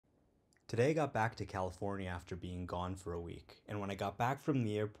Today I got back to California after being gone for a week, and when I got back from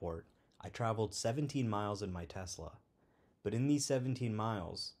the airport, I traveled 17 miles in my Tesla. But in these 17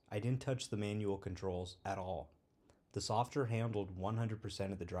 miles, I didn't touch the manual controls at all. The software handled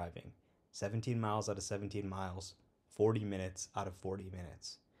 100% of the driving. 17 miles out of 17 miles, 40 minutes out of 40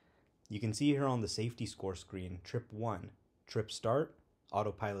 minutes. You can see here on the safety score screen, trip 1, trip start,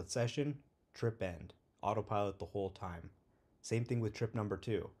 autopilot session, trip end, autopilot the whole time. Same thing with trip number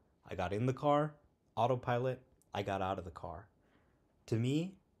 2. I got in the car, autopilot, I got out of the car. To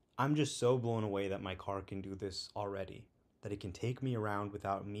me, I'm just so blown away that my car can do this already, that it can take me around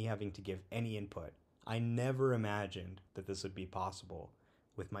without me having to give any input. I never imagined that this would be possible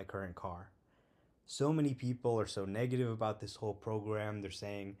with my current car. So many people are so negative about this whole program. They're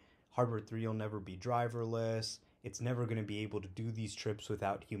saying Hardware 3 will never be driverless. It's never going to be able to do these trips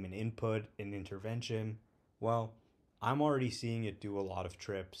without human input and intervention. Well, I'm already seeing it do a lot of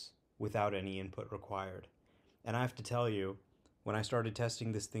trips without any input required. And I have to tell you, when I started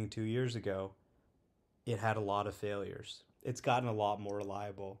testing this thing 2 years ago, it had a lot of failures. It's gotten a lot more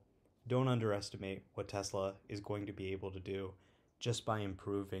reliable. Don't underestimate what Tesla is going to be able to do just by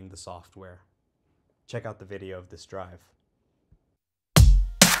improving the software. Check out the video of this drive.